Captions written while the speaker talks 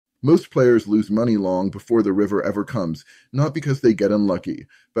Most players lose money long before the river ever comes, not because they get unlucky,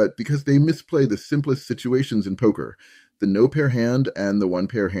 but because they misplay the simplest situations in poker, the no-pair hand and the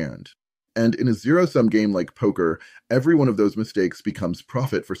one-pair hand. And in a zero-sum game like poker, every one of those mistakes becomes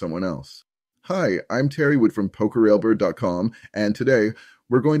profit for someone else. Hi, I'm Terry Wood from PokerRailbird.com, and today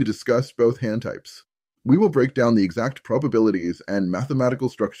we're going to discuss both hand types. We will break down the exact probabilities and mathematical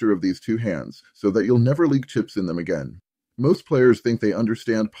structure of these two hands so that you'll never leak chips in them again. Most players think they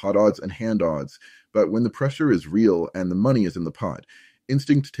understand pot odds and hand odds, but when the pressure is real and the money is in the pot,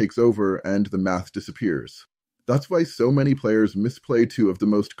 instinct takes over and the math disappears. That's why so many players misplay two of the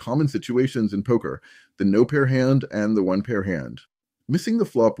most common situations in poker, the no-pair hand and the one-pair hand. Missing the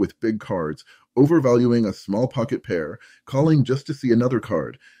flop with big cards, overvaluing a small pocket pair, calling just to see another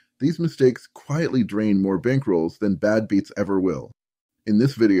card. These mistakes quietly drain more bankrolls than bad beats ever will. In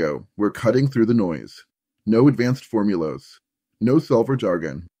this video, we're cutting through the noise. No advanced formulas. No solver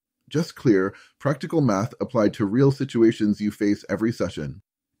jargon. Just clear, practical math applied to real situations you face every session.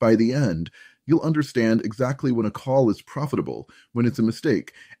 By the end, you'll understand exactly when a call is profitable, when it's a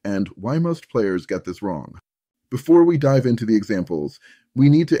mistake, and why most players get this wrong. Before we dive into the examples, we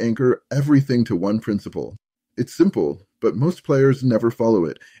need to anchor everything to one principle. It's simple, but most players never follow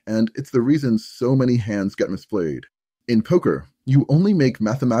it, and it's the reason so many hands get misplayed. In poker, you only make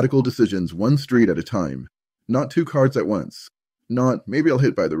mathematical decisions one street at a time. Not two cards at once. Not, maybe I'll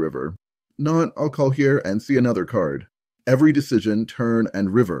hit by the river. Not, I'll call here and see another card. Every decision, turn,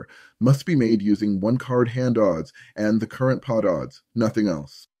 and river must be made using one-card hand odds and the current pot odds, nothing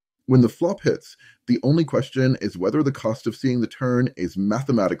else. When the flop hits, the only question is whether the cost of seeing the turn is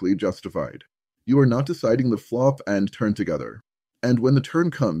mathematically justified. You are not deciding the flop and turn together. And when the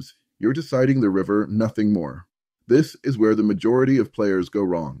turn comes, you're deciding the river, nothing more. This is where the majority of players go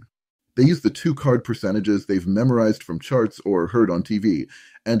wrong. They use the two-card percentages they've memorized from charts or heard on TV,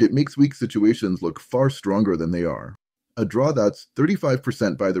 and it makes weak situations look far stronger than they are. A draw that's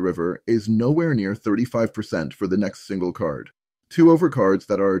 35% by the river is nowhere near 35% for the next single card. Two overcards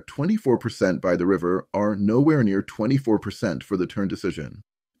that are 24% by the river are nowhere near 24% for the turn decision.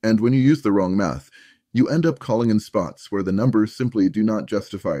 And when you use the wrong math, you end up calling in spots where the numbers simply do not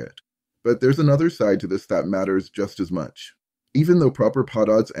justify it. But there's another side to this that matters just as much. Even though proper pot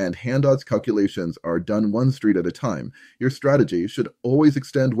odds and hand odds calculations are done one street at a time, your strategy should always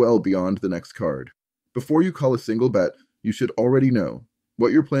extend well beyond the next card. Before you call a single bet, you should already know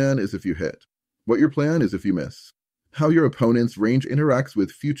what your plan is if you hit, what your plan is if you miss, how your opponent's range interacts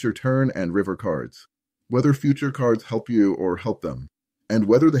with future turn and river cards, whether future cards help you or help them, and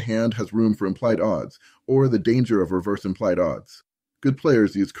whether the hand has room for implied odds or the danger of reverse implied odds. Good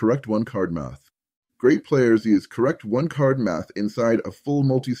players use correct one-card math. Great players use correct one-card math inside a full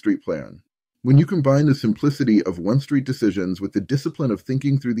multi-street plan. When you combine the simplicity of one-street decisions with the discipline of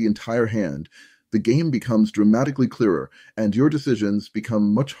thinking through the entire hand, the game becomes dramatically clearer, and your decisions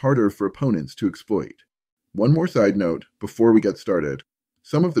become much harder for opponents to exploit. One more side note before we get started.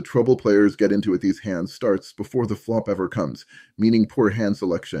 Some of the trouble players get into with these hands starts before the flop ever comes, meaning poor hand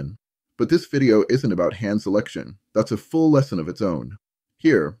selection. But this video isn't about hand selection. That's a full lesson of its own.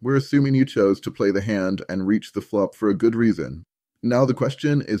 Here, we're assuming you chose to play the hand and reach the flop for a good reason. Now the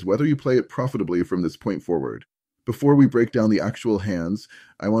question is whether you play it profitably from this point forward. Before we break down the actual hands,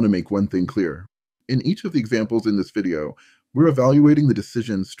 I want to make one thing clear. In each of the examples in this video, we're evaluating the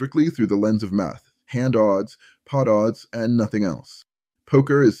decision strictly through the lens of math, hand odds, pot odds, and nothing else.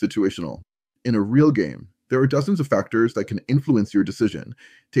 Poker is situational. In a real game, there are dozens of factors that can influence your decision.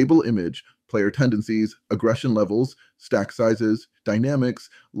 Table image, player tendencies, aggression levels, stack sizes, dynamics,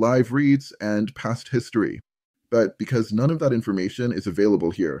 live reads, and past history. But because none of that information is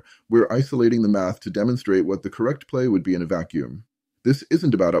available here, we're isolating the math to demonstrate what the correct play would be in a vacuum. This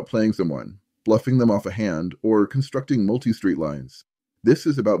isn't about outplaying someone, bluffing them off a hand, or constructing multi-street lines. This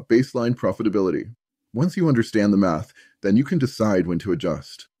is about baseline profitability. Once you understand the math, then you can decide when to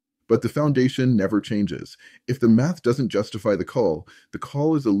adjust. But the foundation never changes. If the math doesn't justify the call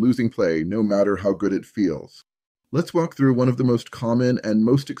is a losing play no matter how good it feels. Let's walk through one of the most common and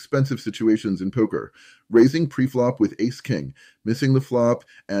most expensive situations in poker, raising preflop with ace-king, missing the flop,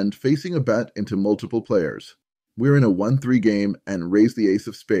 and facing a bet into multiple players. We're in a 1-3 game and raise the ace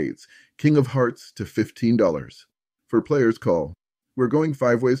of spades, king of hearts to $15. For players call. We're going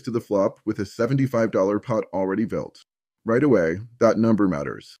 5 ways to the flop with a $75 pot already built. Right away, that number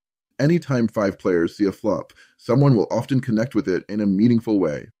matters. Anytime 5 players see a flop, someone will often connect with it in a meaningful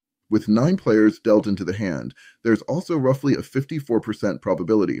way. With 9 players dealt into the hand, there's also roughly a 54%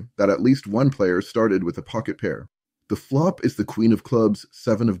 probability that at least one player started with a pocket pair. The flop is the queen of clubs,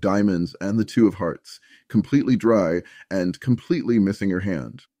 7 of diamonds, and the 2 of hearts, completely dry and completely missing your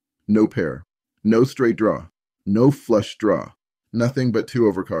hand. no pair, no straight draw, no flush draw, nothing but two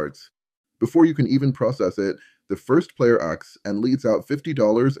overcards. Before you can even process it, the first player acts and leads out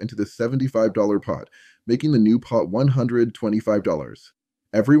 $50 into the $75 pot, making the new pot $125.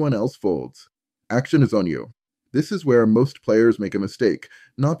 Everyone else folds. Action is on you. This is where most players make a mistake,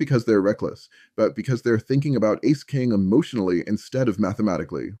 not because they're reckless, but because they're thinking about ace-king emotionally instead of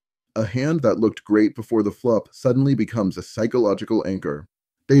mathematically. A hand that looked great before the flop suddenly becomes a psychological anchor.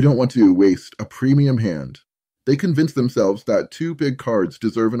 They don't want to waste a premium hand. They convince themselves that two big cards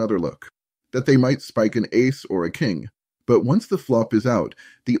deserve another look, that they might spike an ace or a king. But once the flop is out,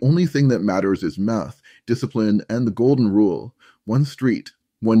 the only thing that matters is math, discipline, and the golden rule. One street,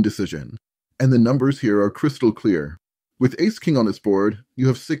 one decision. And the numbers here are crystal clear. With ace-king on this board, you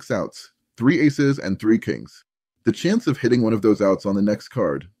have 6 outs, 3 aces and 3 kings. The chance of hitting one of those outs on the next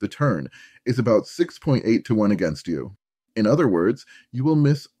card, the turn, is about 6.8 to 1 against you. In other words, you will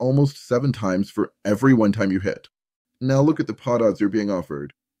miss almost 7 times for every one time you hit. Now look at the pot odds you're being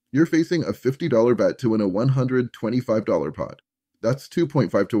offered. You're facing a $50 bet to win a $125 pot. That's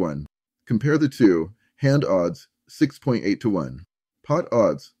 2.5 to 1. Compare the two, hand odds, 6.8 to 1. Pot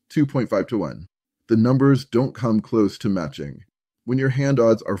odds, 2.5 to 1. The numbers don't come close to matching. When your hand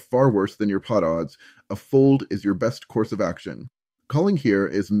odds are far worse than your pot odds, a fold is your best course of action. Calling here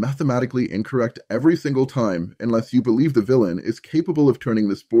is mathematically incorrect every single time unless you believe the villain is capable of turning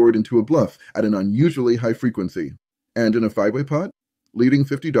this board into a bluff at an unusually high frequency. And in a 5-way pot, leading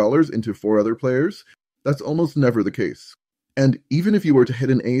 $50 into 4 other players, that's almost never the case. And even if you were to hit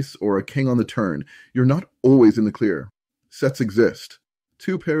an ace or a king on the turn, you're not always in the clear. Sets exist.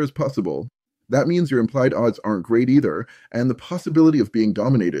 2 pairs possible. That means your implied odds aren't great either, and the possibility of being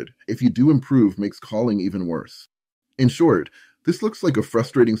dominated, if you do improve, makes calling even worse. In short, this looks like a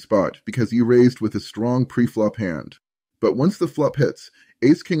frustrating spot because you raised with a strong pre-flop hand. But once the flop hits,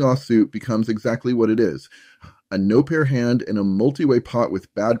 ace-king offsuit becomes exactly what it is. A no-pair hand in a multi-way pot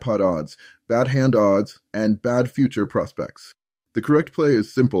with bad pot odds, bad hand odds, and bad future prospects. The correct play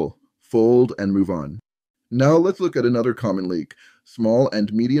is simple: fold and move on. Now let's look at another common leak: small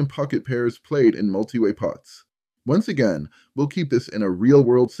and medium pocket pairs played in multi-way pots. Once again, we'll keep this in a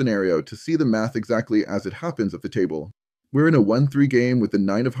real-world scenario to see the math exactly as it happens at the table. We're in a 1-3 game with the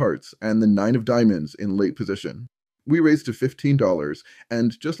 9 of hearts and the 9 of diamonds in late position. We raise to $15,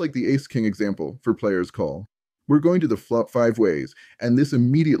 and just like the ace-king example, for players call. We're going to the flop 5 ways, and this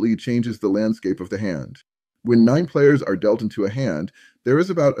immediately changes the landscape of the hand. When 9 players are dealt into a hand, there is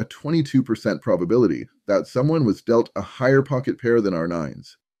about a 22% probability that someone was dealt a higher pocket pair than our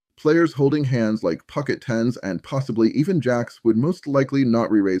 9s. Players holding hands like pocket 10s and possibly even jacks would most likely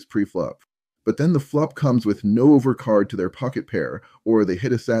not re-raise pre-flop. But then the flop comes with no overcard to their pocket pair, or they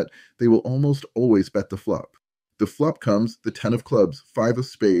hit a set, they will almost always bet the flop. The flop comes the 10 of clubs, 5 of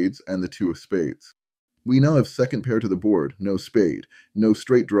spades, and the 2 of spades. We now have second pair to the board, no spade, no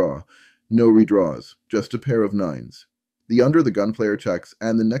straight draw, no redraws, just a pair of 9s. The under-the-gun player checks,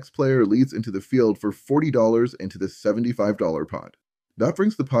 and the next player leads into the field for $40 into the $75 pot. That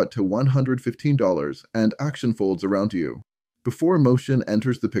brings the pot to $115, and action folds around you. Before emotion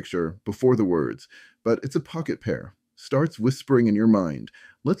enters the picture, before the words, but it's a pocket pair. Starts whispering in your mind.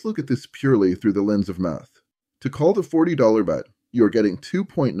 Let's look at this purely through the lens of math. To call the $40 bet, you're getting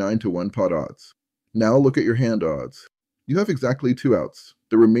 2.9 to 1 pot odds. Now look at your hand odds. You have exactly 2 outs,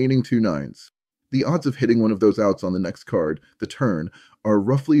 the remaining 2 9s. The odds of hitting one of those outs on the next card, the turn, are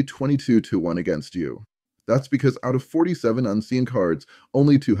roughly 22 to 1 against you. That's because out of 47 unseen cards,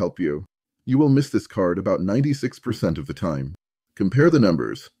 only 2 help you. You will miss this card about 96% of the time. Compare the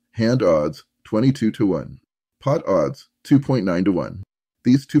numbers. Hand odds, 22 to 1. Pot odds, 2.9 to 1.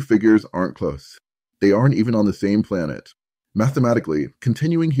 These 2 figures aren't close. They aren't even on the same planet. Mathematically,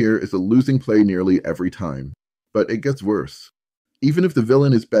 continuing here is a losing play nearly every time. But it gets worse. Even if the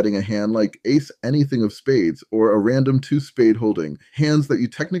villain is betting a hand like ace anything of spades or a random 2 spade holding, hands that you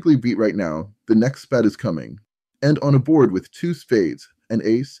technically beat right now, the next bet is coming. And on a board with 2 spades, an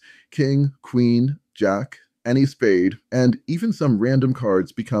ace, king, queen, jack, any spade, and even some random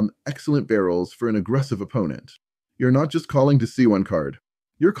cards become excellent barrels for an aggressive opponent. You're not just calling to see one card.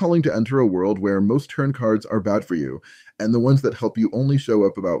 You're calling to enter a world where most turn cards are bad for you, and the ones that help you only show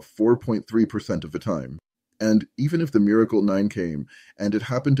up about 4.3% of the time. And even if the miracle 9 came, and it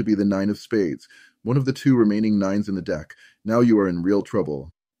happened to be the 9 of spades, one of the 2 remaining 9s in the deck, now you are in real trouble.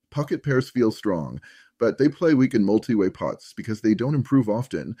 Pocket pairs feel strong, but they play weak in multi-way pots because they don't improve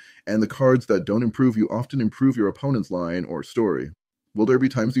often, and the cards that don't improve you often improve your opponent's line or story. Will there be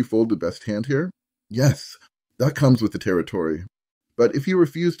times you fold the best hand here? Yes, that comes with the territory. But if you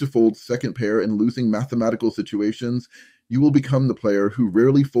refuse to fold second pair in losing mathematical situations, You will become the player who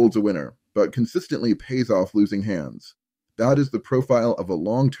rarely folds a winner, but consistently pays off losing hands. That is the profile of a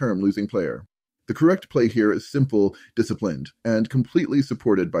long-term losing player. The correct play here is simple, disciplined, and completely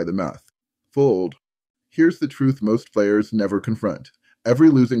supported by the math. Fold. Here's the truth most players never confront. Every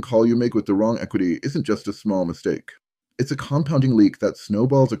losing call you make with the wrong equity isn't just a small mistake. It's a compounding leak that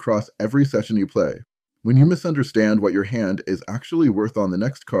snowballs across every session you play. When you misunderstand what your hand is actually worth on the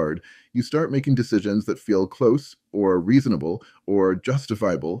next card, you start making decisions that feel close, or reasonable, or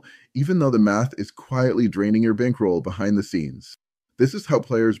justifiable, even though the math is quietly draining your bankroll behind the scenes. This is how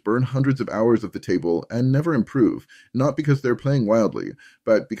players burn hundreds of hours at the table and never improve, not because they're playing wildly,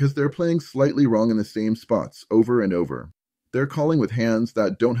 but because they're playing slightly wrong in the same spots over and over. They're calling with hands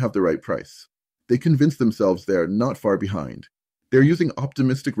that don't have the right price. They convince themselves they're not far behind. They're using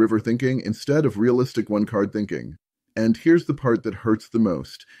optimistic river thinking instead of realistic one-card thinking. And here's the part that hurts the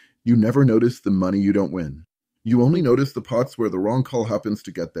most. You never notice the money you don't win. You only notice the pots where the wrong call happens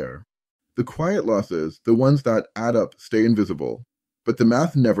to get there. The quiet losses, the ones that add up, stay invisible. But the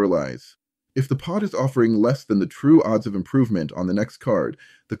math never lies. If the pot is offering less than the true odds of improvement on the next card,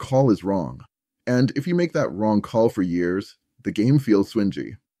 the call is wrong. And if you make that wrong call for years, the game feels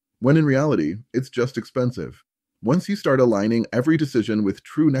swingy. When in reality, it's just expensive. Once you start aligning every decision with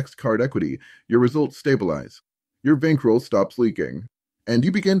true next card equity, your results stabilize. Your bankroll stops leaking. And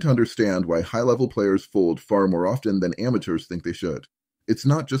you begin to understand why high-level players fold far more often than amateurs think they should. It's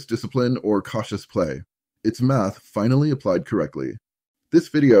not just discipline or cautious play. It's math finally applied correctly. This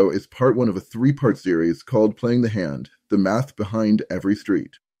video is part 1 of a 3-part series called Playing the Hand, the math behind every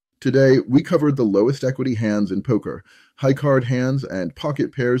street. Today, we covered the lowest equity hands in poker, high card hands, and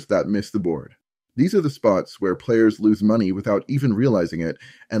pocket pairs that miss the board. These are the spots where players lose money without even realizing it,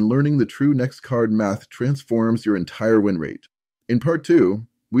 and learning the true next card math transforms your entire win rate. In part 2,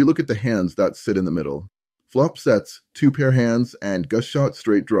 we look at the hands that sit in the middle. Flop sets, 2-pair hands, and gut shot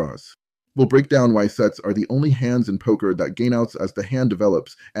straight draws. We'll break down why sets are the only hands in poker that gain outs as the hand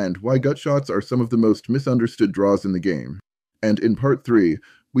develops, and why gut shots are some of the most misunderstood draws in the game. And in part 3,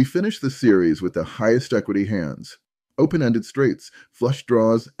 we finish the series with the highest equity hands. Open-ended straights, flush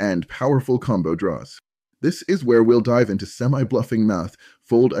draws, and powerful combo draws. This is where we'll dive into semi-bluffing math,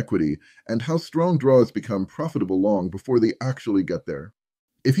 fold equity, and how strong draws become profitable long before they actually get there.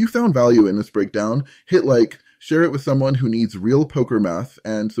 If you found value in this breakdown, hit like, share it with someone who needs real poker math,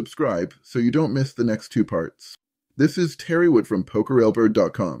 and subscribe so you don't miss the next 2 parts. This is Terry Wood from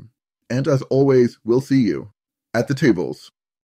PokerAilbird.com. And as always, we'll see you at the tables.